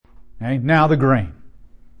Okay? Now the grain.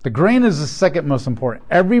 The grain is the second most important.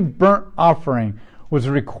 Every burnt offering was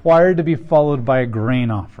required to be followed by a grain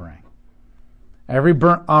offering. Every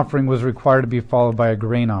burnt offering was required to be followed by a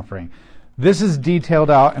grain offering. This is detailed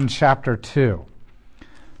out in chapter 2.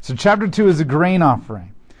 So chapter 2 is a grain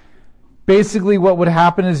offering. Basically what would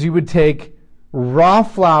happen is you would take raw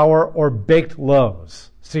flour or baked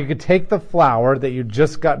loaves. So you could take the flour that you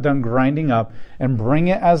just got done grinding up and bring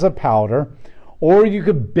it as a powder, or you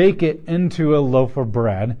could bake it into a loaf of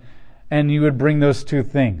bread, and you would bring those two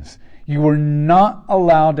things. You were not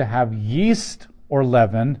allowed to have yeast or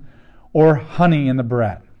leaven or honey in the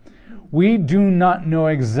bread. We do not know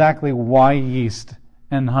exactly why yeast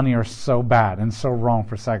and honey are so bad and so wrong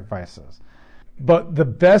for sacrifices. But the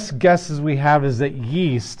best guesses we have is that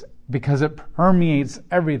yeast, because it permeates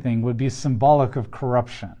everything, would be symbolic of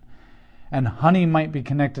corruption. And honey might be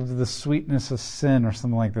connected to the sweetness of sin or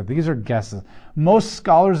something like that. These are guesses. Most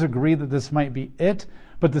scholars agree that this might be it,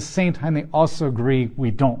 but at the same time they also agree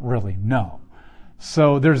we don't really know.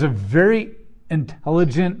 So there's a very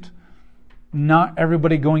intelligent, not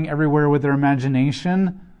everybody going everywhere with their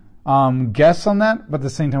imagination, guess on that, but at the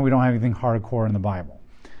same time we don't have anything hardcore in the Bible.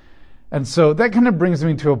 And so that kind of brings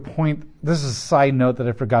me to a point. This is a side note that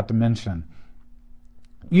I forgot to mention.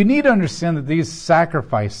 You need to understand that these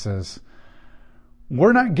sacrifices,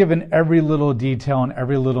 we're not given every little detail and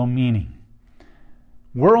every little meaning.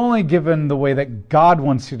 We're only given the way that God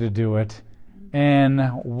wants you to do it and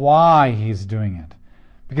why He's doing it.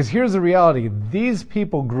 Because here's the reality. These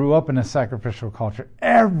people grew up in a sacrificial culture.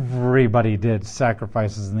 Everybody did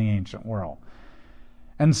sacrifices in the ancient world.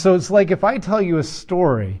 And so it's like if I tell you a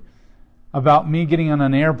story about me getting on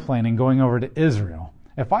an airplane and going over to Israel.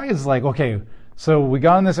 If I was like, okay, so we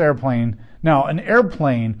got on this airplane. Now, an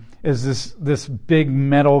airplane is this big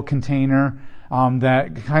metal container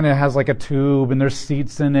that kind of has like a tube, and there's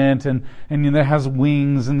seats in it, and it has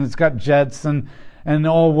wings, and it's got jets, and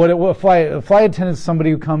what flight attendant is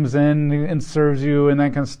somebody who comes in and serves you and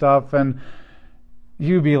that kind of stuff, and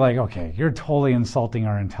you'd be like, okay, you're totally insulting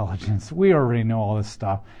our intelligence. We already know all this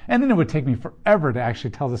stuff. And then it would take me forever to actually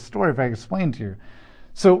tell the story if I explained to you.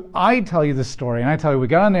 So I tell you the story, and I tell you, we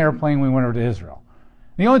got on an airplane, we went over to Israel.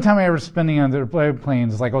 The only time I ever spending on the airplane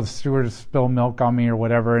is like, oh, the steward spilled milk on me or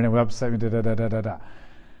whatever, and it would upset me, da-da-da-da-da-da.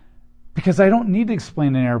 Because I don't need to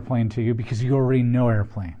explain an airplane to you because you already know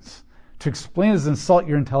airplanes. To explain is insult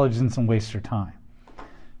your intelligence and waste your time.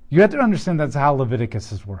 You have to understand that's how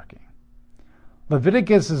Leviticus is working.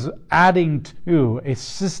 Leviticus is adding to a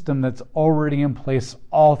system that's already in place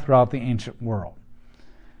all throughout the ancient world.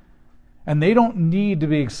 And they don't need to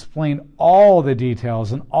be explained all the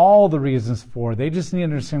details and all the reasons for it. They just need to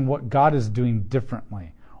understand what God is doing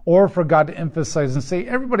differently. Or for God to emphasize and say,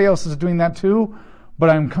 everybody else is doing that too, but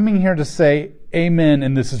I'm coming here to say amen,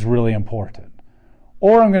 and this is really important.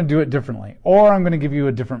 Or I'm going to do it differently. Or I'm going to give you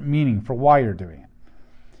a different meaning for why you're doing it.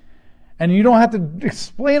 And you don't have to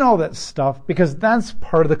explain all that stuff because that's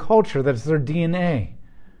part of the culture. That's their DNA.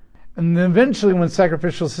 And then eventually when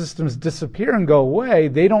sacrificial systems disappear and go away,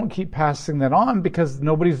 they don't keep passing that on because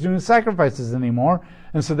nobody's doing sacrifices anymore.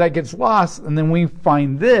 And so that gets lost. And then we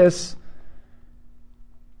find this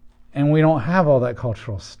and we don't have all that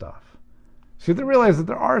cultural stuff. So you have to realize that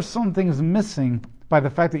there are some things missing by the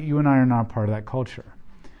fact that you and I are not part of that culture.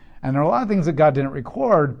 And there are a lot of things that God didn't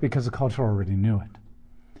record because the culture already knew it.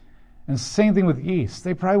 And same thing with yeast.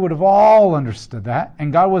 They probably would have all understood that,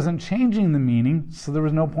 and God wasn't changing the meaning, so there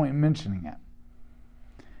was no point in mentioning it.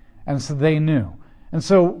 And so they knew. And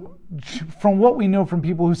so from what we know from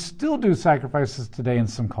people who still do sacrifices today in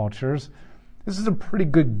some cultures, this is a pretty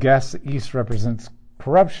good guess that yeast represents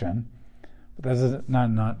corruption, but that's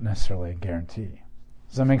not necessarily a guarantee.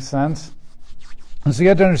 Does that make sense? And so you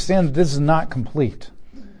have to understand that this is not complete.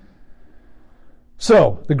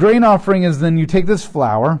 So the grain offering is then you take this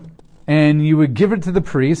flour, and you would give it to the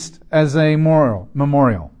priest as a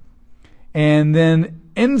memorial. And then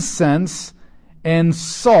incense and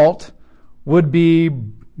salt would be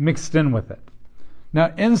mixed in with it.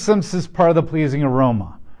 Now, incense is part of the pleasing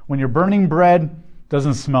aroma. When you're burning bread, it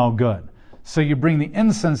doesn't smell good. So you bring the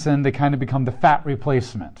incense in to kind of become the fat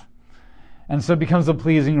replacement. And so it becomes a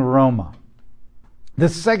pleasing aroma. The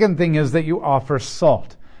second thing is that you offer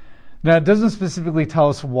salt. Now, it doesn't specifically tell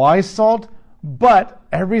us why salt, but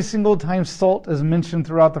every single time salt is mentioned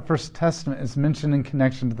throughout the First Testament, it's mentioned in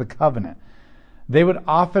connection to the covenant. They would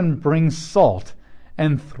often bring salt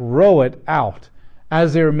and throw it out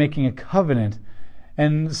as they were making a covenant.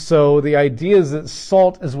 And so the idea is that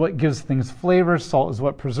salt is what gives things flavor, salt is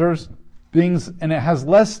what preserves things, and it has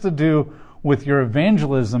less to do with your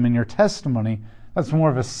evangelism and your testimony. That's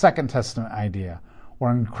more of a Second Testament idea,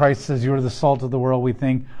 When Christ says you're the salt of the world, we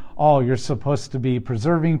think, oh, you're supposed to be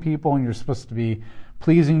preserving people and you're supposed to be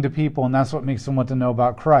pleasing to people, and that's what makes them want to know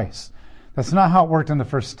about Christ. That's not how it worked in the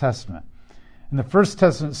First Testament. In the First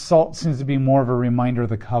Testament, salt seems to be more of a reminder of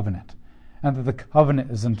the covenant, and that the covenant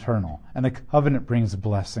is internal, and the covenant brings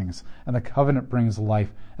blessings, and the covenant brings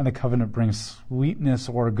life, and the covenant brings sweetness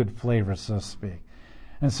or a good flavor, so to speak.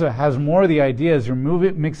 And so it has more of the idea as you're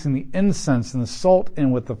mixing the incense and the salt in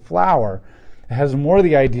with the flour. It has more of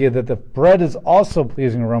the idea that the bread is also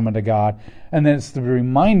pleasing aroma to God, and then it's to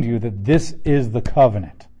remind you that this is the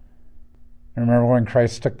covenant. And remember when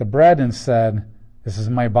Christ took the bread and said, "This is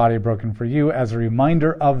my body broken for you," as a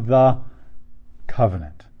reminder of the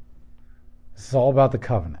covenant. This is all about the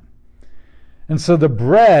covenant. And so the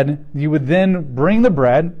bread, you would then bring the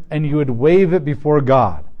bread and you would wave it before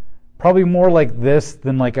God. Probably more like this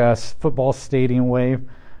than like a football stadium wave.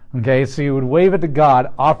 Okay, so you would wave it to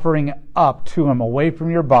God, offering it up to Him, away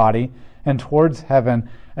from your body and towards heaven,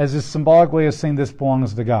 as a symbolic way of saying this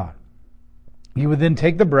belongs to God. You would then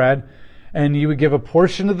take the bread and you would give a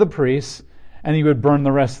portion to the priest, and you would burn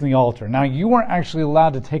the rest in the altar. Now, you weren't actually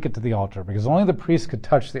allowed to take it to the altar, because only the priest could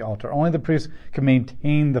touch the altar. Only the priest could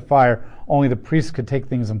maintain the fire. Only the priest could take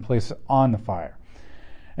things and place it on the fire.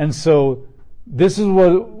 And so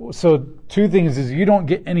two things is you don't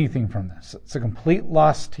get anything from this. It's a complete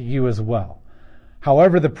loss to you as well.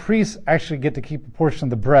 However, the priests actually get to keep a portion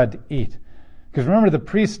of the bread to eat. Because remember, the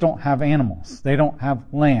priests don't have animals. They don't have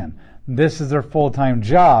land. This is their full-time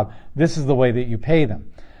job. This is the way that you pay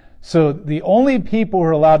them. So the only people who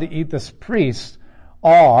are allowed to eat this priest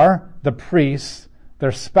are the priests,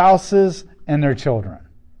 their spouses, and their children.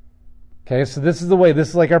 Okay, so this is the way. This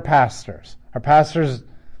is like our pastors. Our pastors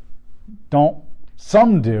don't,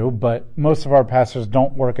 some do, but most of our pastors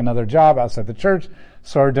don't work another job outside the church,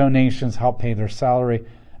 so our donations help pay their salary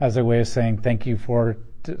as a way of saying thank you for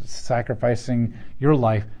sacrificing your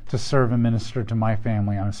life to serve and minister to my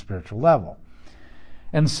family on a spiritual level.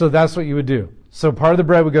 And so that's what you would do. So part of the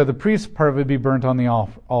bread would go to the priest, part of it would be burnt on the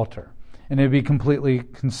altar. And it would be completely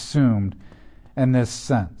consumed in this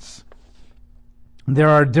sense. There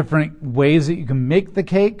are different ways that you can make the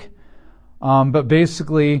cake, but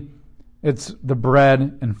basically it's the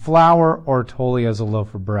bread and flour or totally as a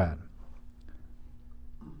loaf of bread.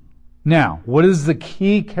 Now, what is the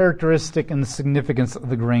key characteristic and the significance of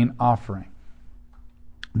the grain offering?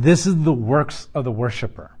 This is the works of the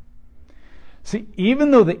worshiper. See,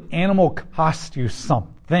 even though the animal cost you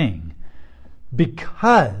something,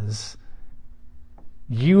 because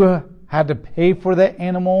you had to pay for that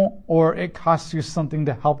animal, or it costs you something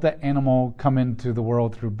to help that animal come into the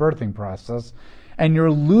world through birthing process, and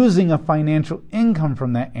you're losing a financial income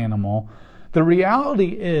from that animal, the reality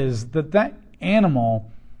is that that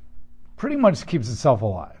animal pretty much keeps itself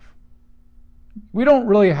alive. We don't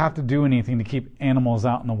really have to do anything to keep animals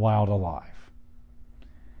out in the wild alive.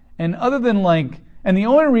 And other than and the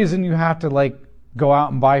only reason you have to go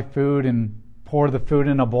out and buy food and pour the food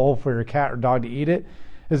in a bowl for your cat or dog to eat it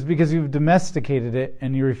is because you've domesticated it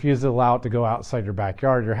and you refuse to allow it to go outside your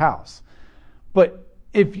backyard, your house. But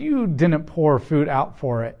if you didn't pour food out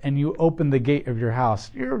for it and you opened the gate of your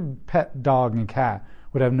house, your pet dog and cat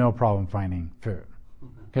would have no problem finding food.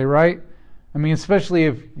 Okay, right? I mean, especially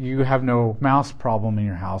if you have no mouse problem in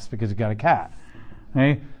your house because you got a cat.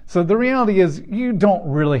 Okay? So the reality is you don't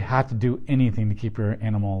really have to do anything to keep your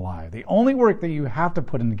animal alive. The only work that you have to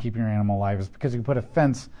put into keeping your animal alive is because you put a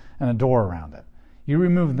fence and a door around it. You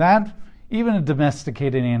remove that, even a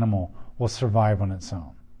domesticated animal will survive on its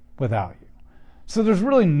own without you. So there's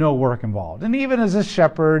really no work involved. And even as a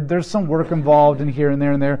shepherd, there's some work involved in here and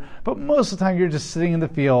there and there, but most of the time you're just sitting in the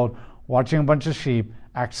field watching a bunch of sheep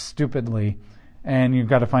act stupidly, and you've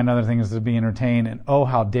got to find other things to be entertained. And oh,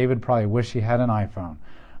 how David probably wished he had an iPhone.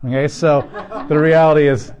 Okay, so the reality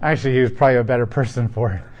is, actually, he was probably a better person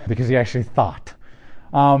for it because he actually thought.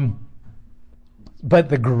 But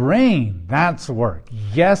the grain, that's work.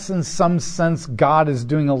 Yes, in some sense, God is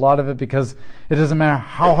doing a lot of it because it doesn't matter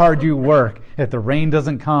how hard you work. If the rain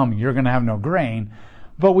doesn't come, you're going to have no grain.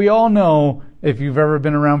 But we all know, if you've ever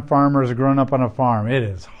been around farmers or grown up on a farm, it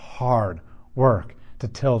is hard work to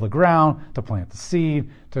till the ground, to plant the seed,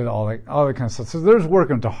 to all that kind of stuff. So there's work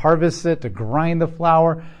to harvest it, to grind the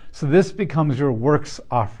flour. So this becomes your works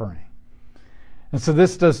offering. And so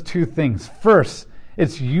this does two things. First,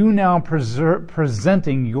 it's you now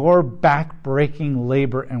presenting your back-breaking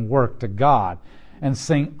labor and work to God and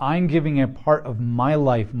saying, I'm giving a part of my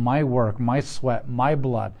life, my work, my sweat, my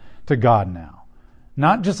blood to God now.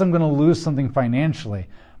 Not just I'm going to lose something financially,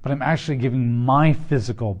 but I'm actually giving my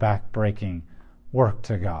physical back-breaking work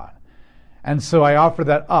to God. And so I offer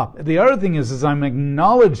that up. The other thing is I'm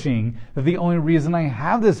acknowledging that the only reason I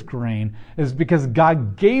have this grain is because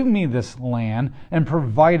God gave me this land and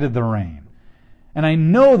provided the rain. And I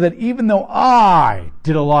know that even though I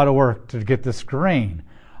did a lot of work to get this grain,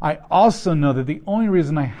 I also know that the only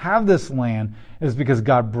reason I have this land is because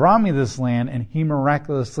God brought me this land and He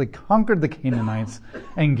miraculously conquered the Canaanites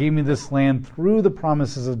and gave me this land through the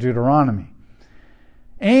promises of Deuteronomy.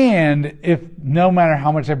 And if no matter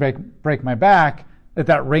how much I break my back, if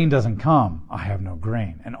that rain doesn't come, I have no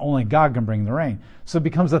grain. And only God can bring the rain. So it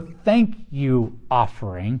becomes a thank you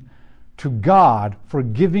offering to God for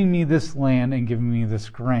giving me this land and giving me this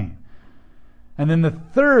grain. And then the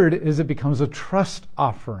third is it becomes a trust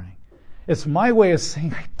offering. It's my way of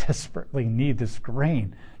saying I desperately need this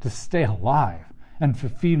grain to stay alive and to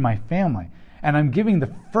feed my family. And I'm giving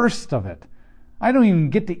the first of it. I don't even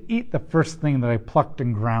get to eat the first thing that I plucked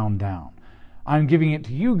and ground down. I'm giving it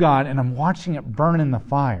to you, God, and I'm watching it burn in the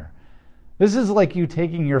fire. This is like you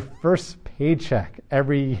taking your first paycheck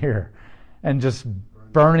every year and just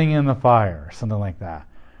burning in the fire or something like that.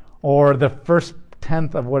 Or the first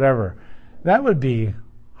tenth of whatever. That would be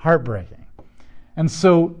heartbreaking. And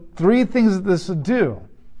so 3 things that this would do.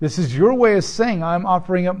 This is your way of saying I'm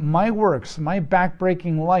offering up my works, my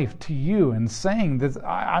backbreaking life to you and saying that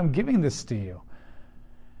I'm giving this to you.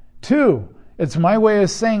 2, it's my way of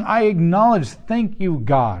saying I acknowledge, thank you,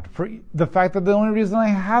 God, for the fact that the only reason I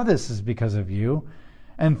have this is because of you.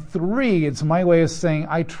 And 3, it's my way of saying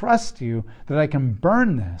I trust you that I can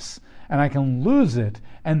burn this and I can lose it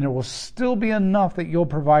and there will still be enough that you'll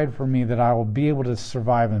provide for me that I will be able to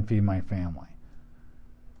survive and feed my family.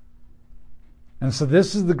 And so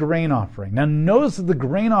this is the grain offering. Now notice that the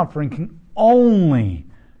grain offering can only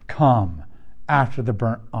come after the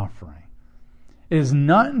burnt offering. It is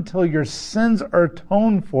not until your sins are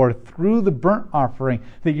atoned for through the burnt offering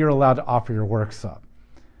that you're allowed to offer your works up.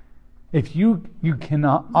 If you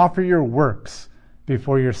cannot offer your works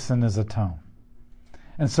before your sin is atoned.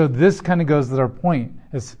 And so this kind of goes to our point,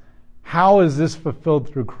 is how is this fulfilled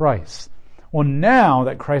through Christ? Well, now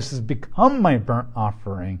that Christ has become my burnt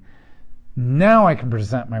offering, now I can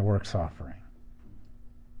present my works offering.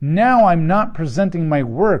 Now I'm not presenting my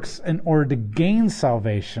works in order to gain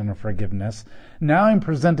salvation or forgiveness. Now I'm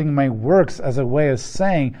presenting my works as a way of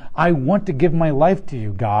saying, I want to give my life to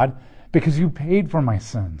you, God, because you paid for my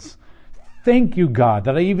sins. Thank you, God,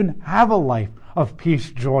 that I even have a life of peace,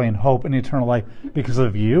 joy, and hope and eternal life because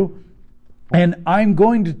of you. And I'm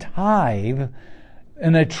going to tithe,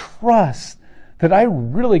 and I trust that I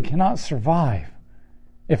really cannot survive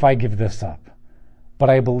if I give this up. But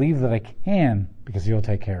I believe that I can because you'll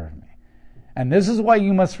take care of me. And this is why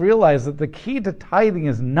you must realize that the key to tithing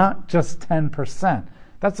is not just 10%.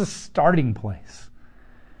 That's a starting place.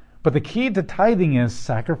 But the key to tithing is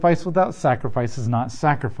sacrifice without sacrifice is not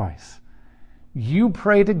sacrifice. You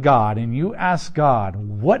pray to God and you ask God,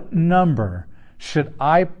 what number should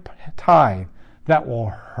I tithe that will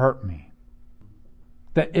hurt me?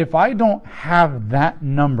 That if I don't have that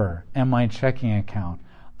number in my checking account,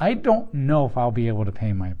 I don't know if I'll be able to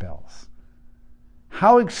pay my bills.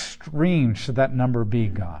 How extreme should that number be,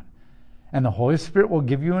 God? And the Holy Spirit will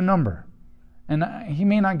give you a number. And He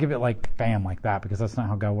may not give it like bam, like that, because that's not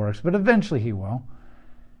how God works, but eventually He will.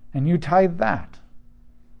 And you tithe that.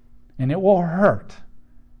 And it will hurt.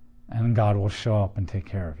 And God will show up and take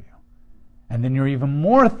care of you. And then you're even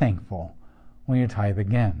more thankful when you tithe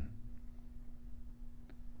again.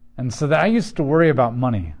 And so that I used to worry about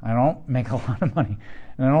money. I don't make a lot of money.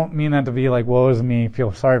 And I don't mean that to be like, woe is me,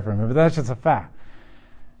 feel sorry for me, but that's just a fact.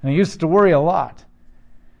 And I used to worry a lot.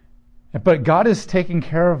 But God is taking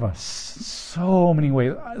care of us so many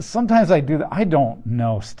ways. Sometimes I do that. I don't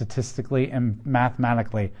know statistically and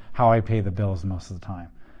mathematically how I pay the bills most of the time.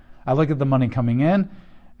 I look at the money coming in,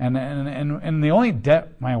 and the only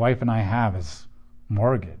debt my wife and I have is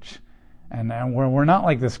mortgage. And we're not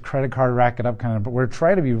like this credit card rack it up kind of, but we're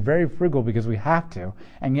trying to be very frugal because we have to,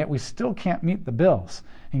 and yet we still can't meet the bills,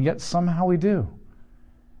 and yet somehow we do.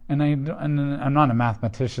 And I'm not a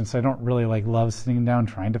mathematician, so I don't really love sitting down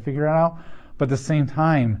trying to figure it out, but at the same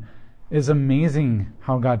time, it's amazing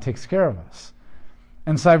how God takes care of us.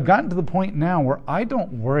 And so I've gotten to the point now where I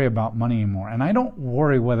don't worry about money anymore, and I don't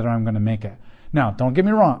worry whether I'm going to make it. Now, don't get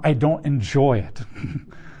me wrong, I don't enjoy it.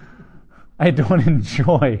 I don't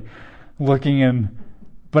enjoy looking in,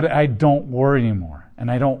 but I don't worry anymore,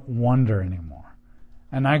 and I don't wonder anymore.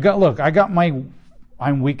 And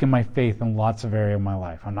I'm weak in my faith in lots of areas of my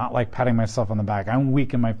life. I'm not like patting myself on the back. I'm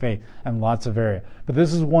weak in my faith in lots of areas. But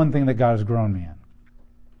this is one thing that God has grown me in.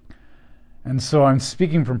 And so I'm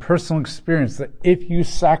speaking from personal experience that if you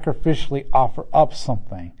sacrificially offer up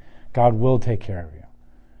something, God will take care of you.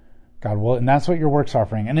 God will, and that's what your work's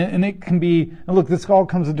offering. And it can be, and look, this all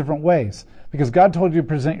comes in different ways, because God told you to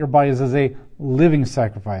present your bodies as a living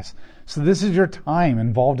sacrifice. So this is your time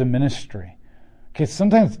involved in ministry. Okay,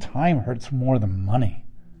 sometimes time hurts more than money.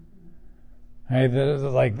 Hey,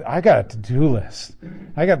 like, I got a to-do list.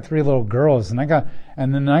 I got 3 little girls, and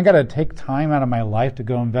then I got to take time out of my life to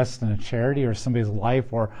go invest in a charity or somebody's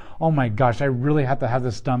life, or, oh my gosh, I really have to have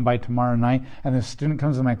this done by tomorrow night. And the student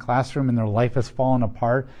comes in my classroom and their life has fallen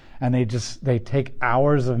apart, and they take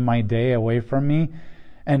hours of my day away from me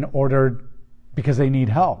because they need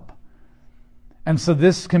help. And so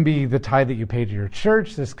this can be the tithe that you pay to your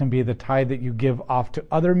church. This can be the tithe that you give off to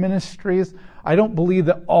other ministries. I don't believe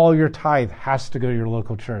that all your tithe has to go to your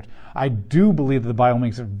local church. I do believe that the Bible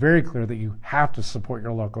makes it very clear that you have to support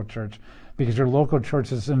your local church, because your local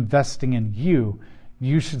church is investing in you.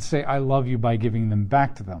 You should say, I love you, by giving them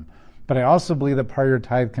back to them. But I also believe that part of your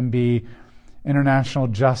tithe can be international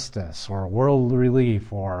justice, or world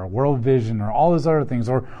relief, or world vision, or all those other things,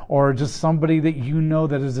 or just somebody that you know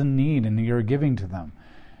that is in need and you're giving to them.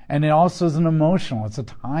 And it also is an emotional, it's a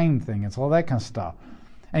time thing, it's all that kind of stuff.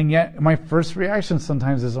 And yet my first reaction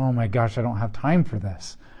sometimes is, oh my gosh, I don't have time for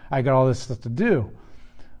this. I got all this stuff to do.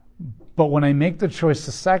 But when I make the choice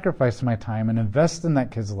to sacrifice my time and invest in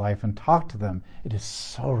that kid's life and talk to them, it is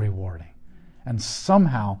so rewarding. And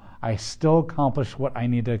somehow I still accomplish what I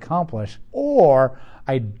need to accomplish, or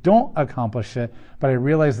I don't accomplish it, but I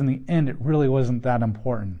realize in the end it really wasn't that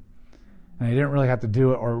important. And I didn't really have to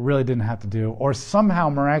do it, or really didn't have to do, or somehow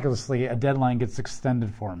miraculously a deadline gets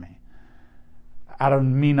extended for me, out of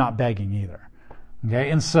me not begging either.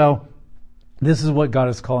 Okay, and so this is what God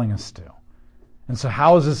is calling us to. And so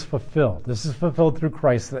how is this fulfilled? This is fulfilled through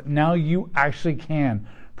Christ, that now you actually can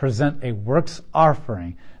present a works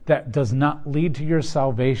offering that does not lead to your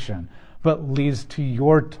salvation, but leads to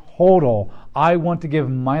your total, I want to give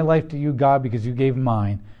my life to you, God, because you gave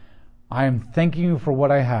mine. I am thanking you for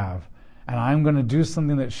what I have, and I'm going to do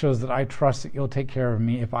something that shows that I trust that you'll take care of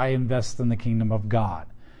me if I invest in the kingdom of God.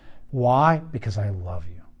 Why? Because I love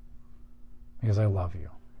you. Because I love you.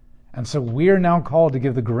 And so we are now called to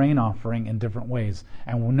give the grain offering in different ways.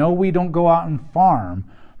 And no, we don't go out and farm,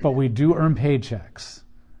 but we do earn paychecks.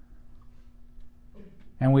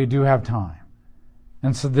 And we do have time.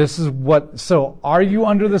 And so this is so are you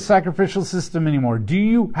under the sacrificial system anymore? Do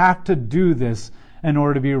you have to do this in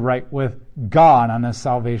order to be right with God on a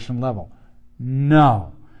salvation level?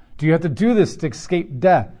 No. Do you have to do this to escape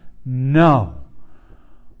death? No.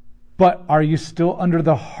 But are you still under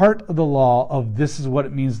the heart of the law of this is what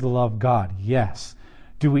it means to love God? Yes.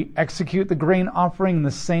 Do we execute the grain offering in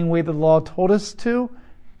the same way the law told us to?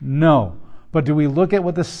 No. But do we look at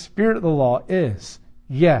what the spirit of the law is?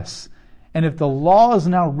 Yes. And if the law is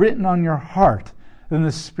now written on your heart, then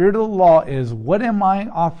the spirit of the law is, what am I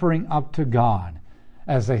offering up to God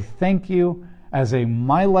as a thank you, as a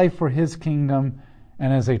my life for his kingdom,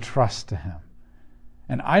 and as a trust to him?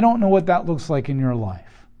 And I don't know what that looks like in your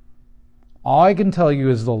life. All I can tell you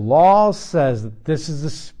is the law says that this is the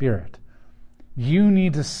spirit. You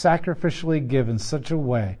need to sacrificially give in such a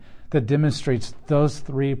way that demonstrates those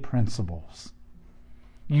 3 principles.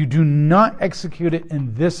 You do not execute it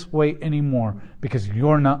in this way anymore because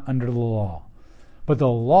you're not under the law. But the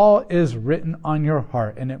law is written on your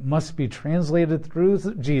heart, and it must be translated through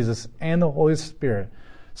Jesus and the Holy Spirit.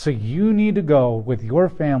 So you need to go with your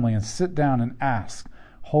family and sit down and ask,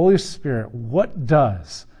 Holy Spirit, what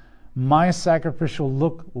does my sacrificial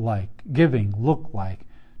giving look like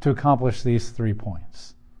to accomplish these 3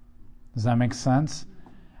 points? Does that make sense?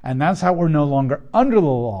 And that's how we're no longer under the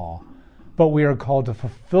law, but we are called to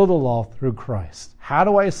fulfill the law through Christ. How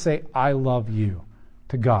do I say I love you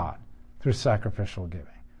to God? Through sacrificial giving.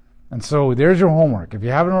 And so there's your homework. If you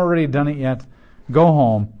haven't already done it yet, go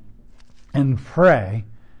home and pray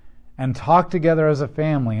and talk together as a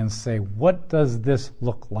family and say, what does this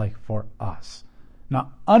look like for us?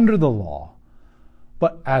 Not under the law,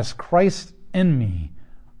 but as Christ in me,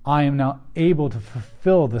 I am now able to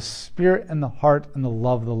fulfill the spirit and the heart and the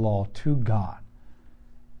love of the law to God.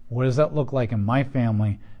 What does that look like in my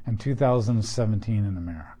family in 2017 in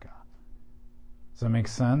America? Does that make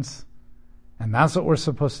sense? And that's what we're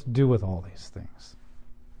supposed to do with all these things.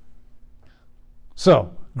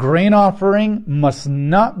 So, grain offering must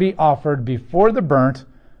not be offered before the burnt,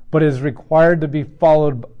 but is required to be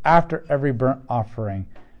followed after every burnt offering,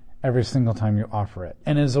 every single time you offer it.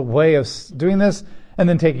 And is a way of doing this and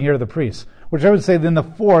then taking care of the priest. Which I would say then the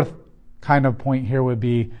 4th kind of point here would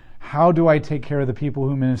be, how do I take care of the people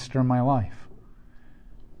who minister in my life?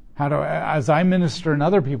 As I minister in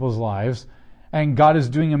other people's lives, and God is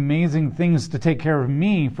doing amazing things to take care of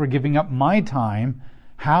me for giving up my time,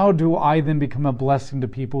 how do I then become a blessing to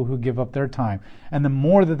people who give up their time? And the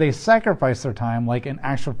more that they sacrifice their time, like an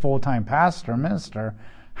actual full-time pastor, minister,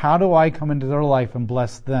 how do I come into their life and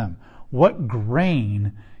bless them? What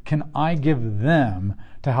grain can I give them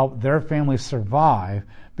to help their family survive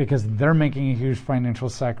because they're making a huge financial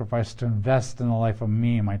sacrifice to invest in the life of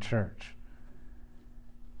me and my church?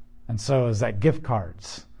 And so is that gift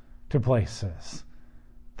cards to places,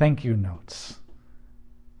 thank you notes,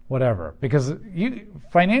 whatever. Because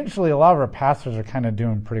financially, a lot of our pastors are kind of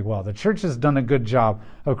doing pretty well. The church has done a good job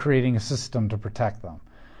of creating a system to protect them.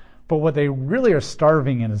 But what they really are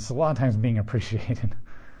starving in is a lot of times being appreciated.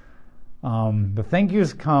 The thank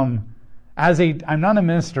yous come I'm not a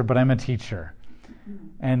minister, but I'm a teacher.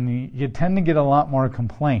 And you tend to get a lot more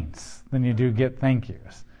complaints than you do get thank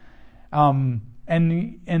yous.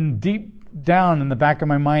 And deep down in the back of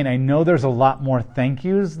my mind, I know there's a lot more thank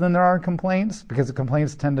yous than there are complaints, because the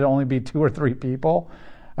complaints tend to only be 2 or 3 people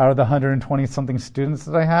out of the 120-something students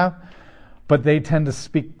that I have. But they tend to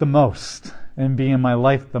speak the most and be in my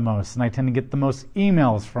life the most, and I tend to get the most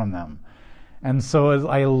emails from them. And so as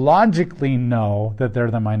I logically know that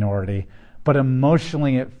they're the minority, but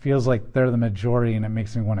emotionally it feels like they're the majority, and it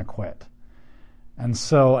makes me want to quit. And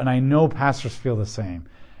I know pastors feel the same.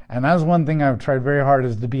 And that's one thing I've tried very hard,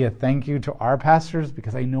 is to be a thank you to our pastors,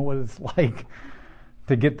 because I know what it's like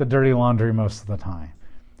to get the dirty laundry most of the time.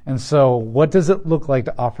 And so what does it look like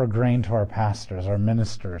to offer grain to our pastors, our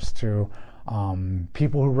ministers, to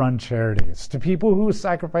people who run charities, to people who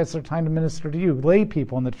sacrifice their time to minister to you, lay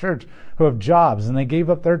people in the church who have jobs and they gave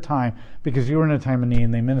up their time because you were in a time of need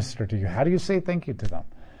and they minister to you? How do you say thank you to them?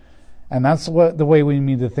 And that's the way we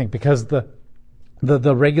need to think, because the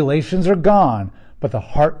regulations are gone, but the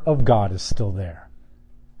heart of God is still there.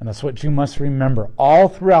 And that's what you must remember all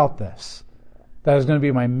throughout this. That is going to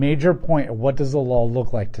be my major point of what does the law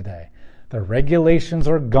look like today. The regulations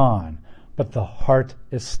are gone, but the heart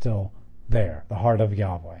is still there, the heart of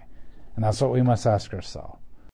Yahweh. And that's what we must ask ourselves.